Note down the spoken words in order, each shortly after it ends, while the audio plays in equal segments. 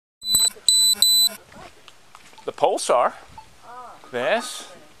The posts are. Oh, This.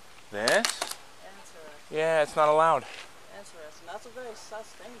 interesting. Yeah, it's not allowed. Interesting. That's a very sus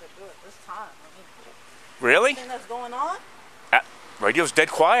thing to do at this time. I mean, Really? everything that's going on? Radio's dead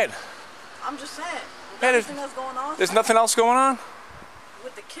quiet. I'm just saying. With Yeah, everything that's going on? There's nothing else going on?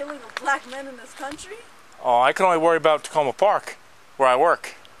 With the killing of black men in this country? Oh, I can only worry about Takoma Park, where I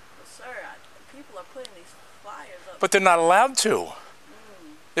work. Well, sir, people are putting these flyers up. But they're not allowed to.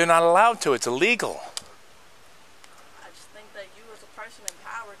 They're not allowed to. It's illegal. I just think that you as a person in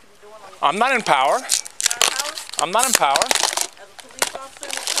power can be doing all I'm not in power. Not in power? I'm not in power. As a police officer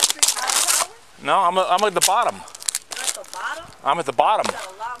in this country, not in power? No, I'm at the bottom. You're at the bottom? I'm at the bottom. You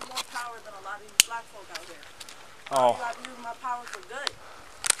got a lot more power than a lot of these black folk out here. Oh. You got to use my power for good.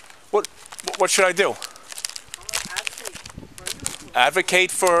 What should I do? I'm going to advocate for you.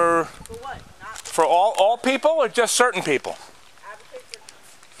 Advocate for For what? Not for all people or just certain people? advocate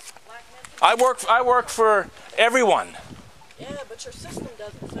for black men. I work for everyone. Yeah, but your system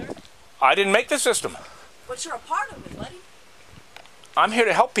doesn't, sir. I didn't make the system. But you're a part of it, buddy. I'm here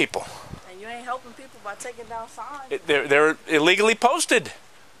to help people. And you ain't helping people by taking down signs. They're illegally posted.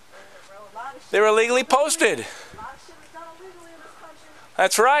 Bro, a lot of shit, They're illegally posted. a lot of shit is done illegally in this country.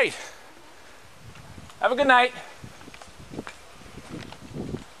 That's right. Have a good night.